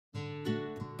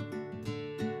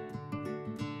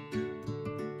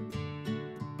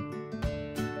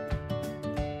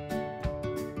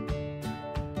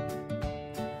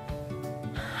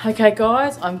Okay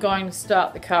guys, I'm going to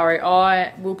start the curry.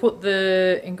 I will put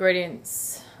the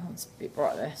ingredients, oh, it's a bit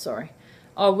bright there, sorry.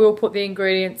 I will put the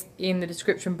ingredients in the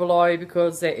description below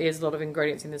because there is a lot of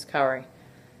ingredients in this curry.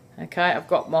 Okay, I've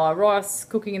got my rice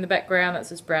cooking in the background. That's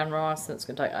just brown rice and it's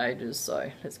going to take ages,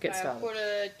 so let's get started. I've put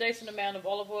a decent amount of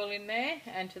olive oil in there,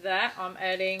 and to that I'm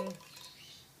adding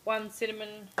 1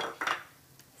 cinnamon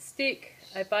stick,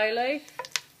 a bay leaf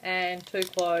and 2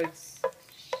 cloves.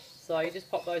 So you just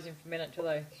pop those in for a minute till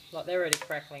they're already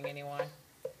crackling anyway.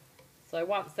 So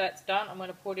once that's done, I'm going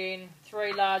to put in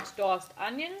 3 large diced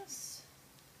onions.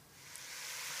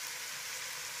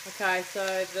 Okay, so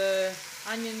the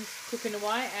onions cooking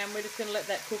away, and we're just going to let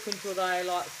that cook until they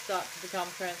start to become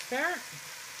transparent.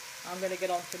 I'm going to get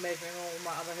on to measuring all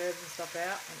my other herbs and stuff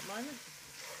out at the moment.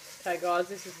 Okay guys,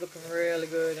 this is looking really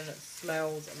good and it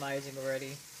smells amazing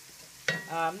already.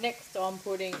 Next I'm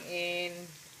putting in,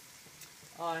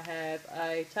 I have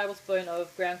a tablespoon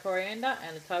of ground coriander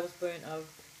and a tablespoon of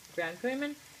ground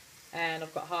cumin, and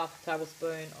I've got half a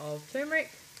tablespoon of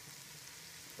turmeric.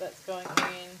 That's going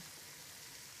in.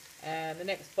 And the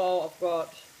next bowl I've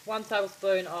got 1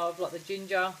 tablespoon of the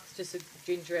ginger, it's just a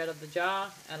ginger out of the jar,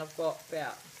 and I've got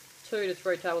about 2 to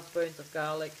 3 tablespoons of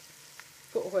garlic.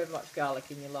 Put however much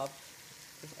garlic in you love,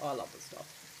 because I love the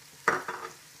stuff.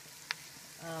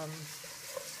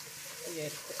 Yeah,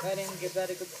 just put that in, give that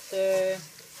a good stir.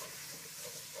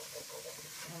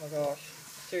 Oh my gosh,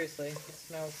 seriously, it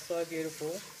smells so beautiful.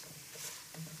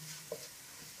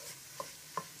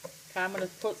 Okay, I'm going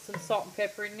to put some salt and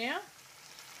pepper in now.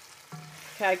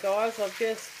 Okay guys, I've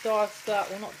just diced up,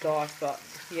 well not diced, but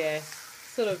yeah,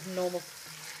 sort of normal,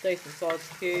 decent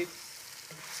sized cubes.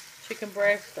 Chicken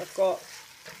breast, I've got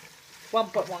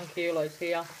 1.1 kilos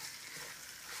here.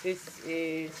 This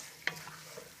is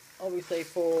obviously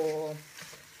for,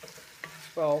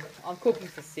 well, I'm cooking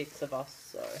for 6 of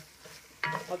us, so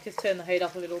I've just turned the heat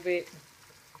up a little bit,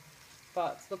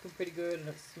 but it's looking pretty good and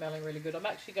it's smelling really good. I'm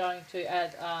actually going to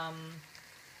add a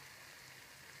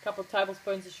couple of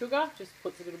tablespoons of sugar, just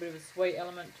puts a little bit of a sweet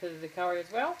element to the curry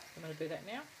as well. I'm going to do that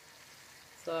now.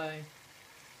 So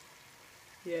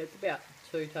yeah, it's about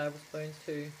 2 tablespoons,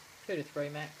 2 to 3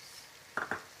 max.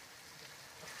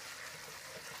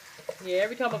 Yeah,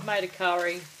 every time I've made a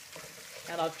curry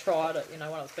and I've tried it, you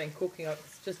know, when I've been cooking,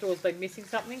 it's just always been missing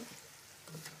something.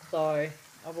 So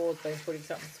I've always been putting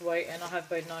something sweet, and I have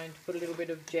been known to put a little bit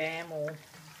of jam or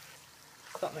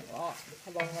something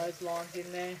along those lines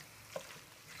in there,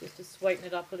 just to sweeten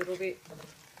it up a little bit.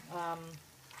 But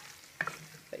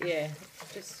yeah,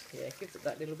 just gives it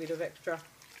that little bit of extra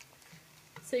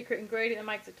secret ingredient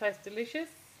that makes it taste delicious.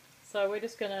 So we're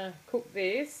just going to cook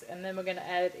this, and then we're going to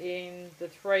add in the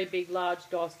 3 big large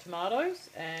diced tomatoes,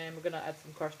 and we're going to add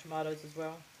some crushed tomatoes as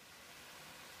well.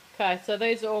 Okay, so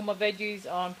these are all my veggies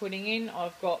I'm putting in.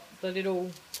 I've got the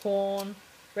little corn,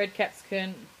 red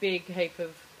capsicum, big heap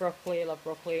of broccoli, I love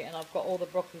broccoli, and I've got all the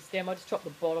broccoli stem. I just chopped the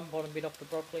bottom bit off the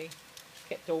broccoli,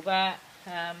 kept all that.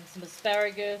 Some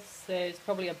asparagus, there's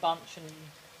probably a bunch and,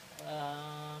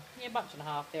 bunch and a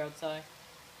half there I'd say.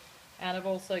 And I've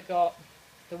also got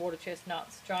the water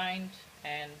chestnuts drained,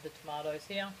 and the tomatoes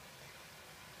here.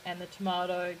 And the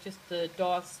tomato, just the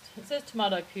diced, it says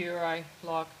tomato puree,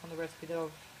 like on the recipe that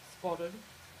I've spotted.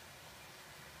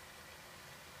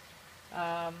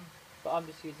 But I'm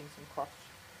just using some crushed.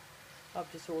 I've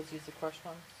just always used the crushed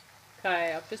ones.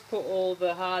 Okay, I've just put all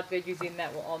the hard veggies in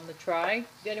that were on the tray.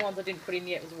 The only ones I didn't put in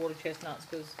yet was the water chestnuts,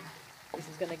 because this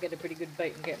is going to get a pretty good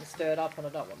beat and get them stirred up, and I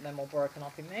don't want them all broken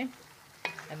up in there.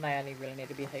 And they only really need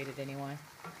to be heated anyway.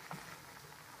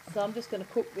 So I'm just going to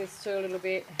cook this through a little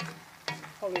bit,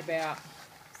 probably about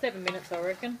 7 minutes I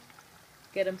reckon.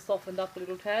 Get them softened up a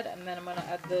little tad, and then I'm going to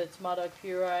add the tomato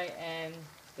puree and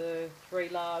the 3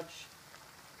 large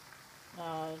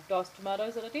diced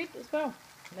tomatoes that I did as well.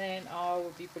 And then I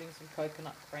will be putting some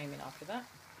coconut cream in after that.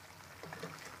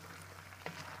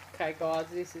 Okay guys,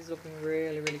 this is looking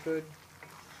really, really good.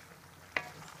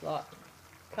 It's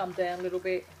come down a little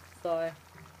bit, so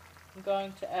I'm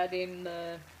going to add in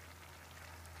the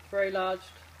 3 large,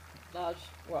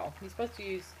 well, you're supposed to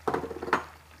use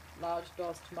large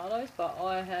diced tomatoes, but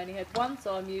I only had 1,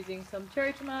 so I'm using some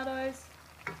cherry tomatoes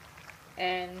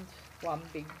and 1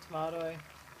 big tomato.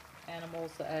 And I'm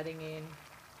also adding in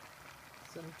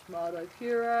some tomato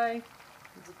puree.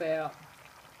 It's about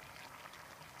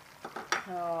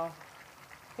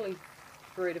probably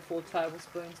 3 to 4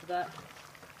 tablespoons of that.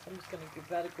 So I'm just going to give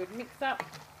that a good mix up.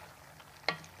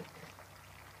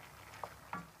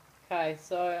 Okay,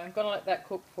 so I'm going to let that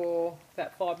cook for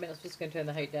about 5 minutes. Just going to turn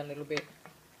the heat down a little bit.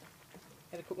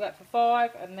 I'm going to cook that for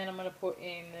 5, and then I'm going to put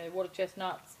in the water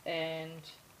chestnuts and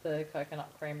the coconut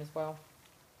cream as well.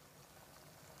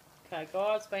 Okay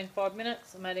guys, it's been 5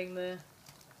 minutes. I'm adding the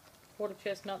water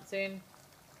chestnuts in,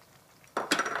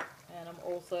 and I'm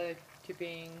also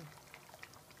tipping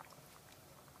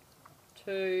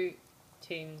 2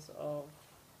 tins of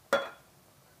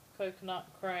coconut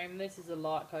cream. This is a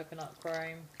light coconut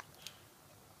cream.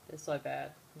 They're so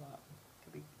bad. Like,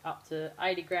 could be up to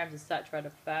 80 grams of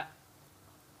saturated fat.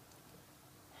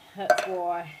 That's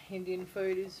why Indian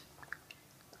food is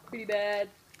pretty bad.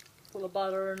 Full of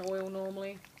butter and oil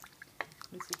normally.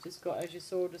 This has just got, as you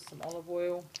saw, just some olive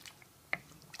oil.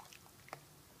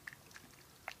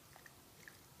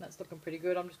 That's looking pretty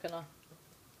good. I'm just going to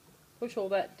push all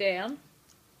that down,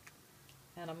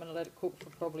 and I'm going to let it cook for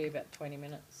probably about 20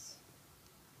 minutes.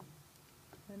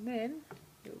 And then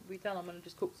it will be done. I'm going to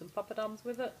just cook some papadums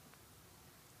with it.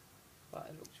 But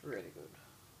it looks really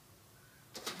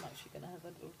good. I'm actually going to have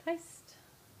a little taste.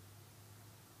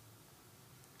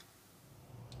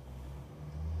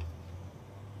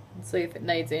 And see if it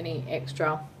needs any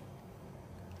extra.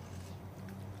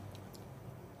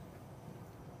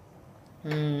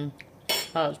 Oh,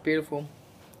 it's beautiful.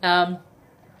 I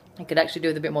could actually do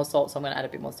with a bit more salt, so I'm going to add a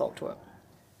bit more salt to it.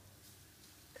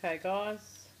 Okay guys,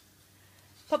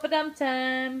 papadum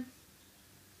time.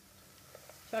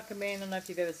 Chuck them in. I don't know if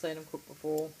you've ever seen them cook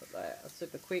before, but they are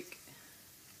super quick.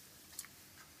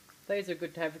 These are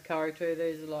good to have with curry too.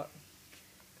 These are like,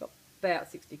 got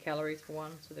about 60 calories for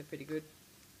one, so they're pretty good.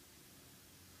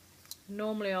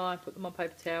 Normally I put them on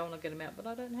paper towel and I get them out, but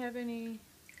I don't have any.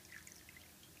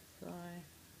 So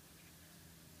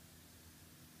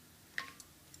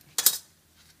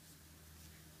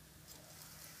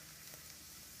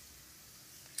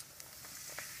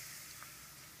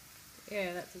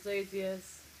yeah, that's as easy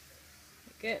as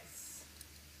it gets.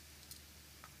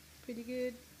 Pretty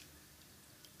good.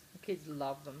 The kids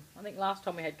love them. I think last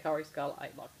time we had curry skull, I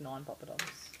ate like 9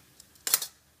 papadums,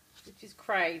 which is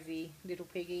crazy, little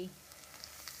piggy.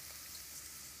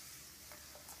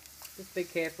 Just be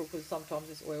careful because sometimes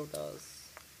this oil does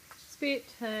spit,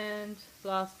 and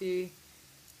last few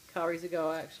curries ago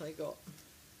I actually got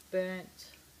burnt,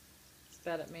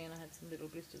 spat at me, and I had some little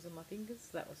blisters on my fingers.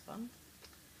 That was fun.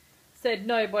 Said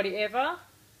nobody ever.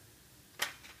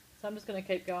 So I'm just going to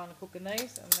keep going and cooking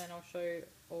these, and then I'll show you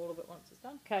all of it once it's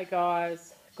done. Okay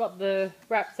guys, got the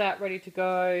wraps out ready to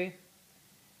go.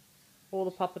 All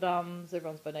the papadums,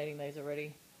 everyone's been eating these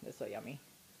already. They're so yummy.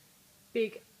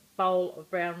 Big bowl of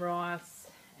brown rice,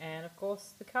 and of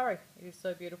course the curry. It is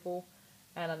so beautiful,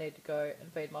 and I need to go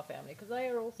and feed my family because they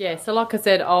are all starving. Yeah, so like I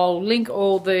said, I'll link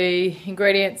all the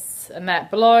ingredients and that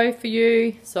below for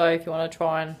you, so if you want to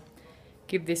try and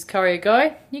give this curry a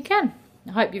go, you can.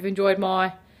 I hope you've enjoyed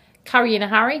my curry in a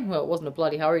hurry. Well, it wasn't a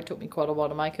bloody hurry, it took me quite a while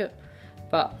to make it,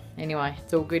 but anyway,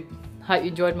 it's all good. Hope you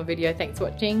enjoyed my video. Thanks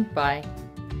for watching. Bye.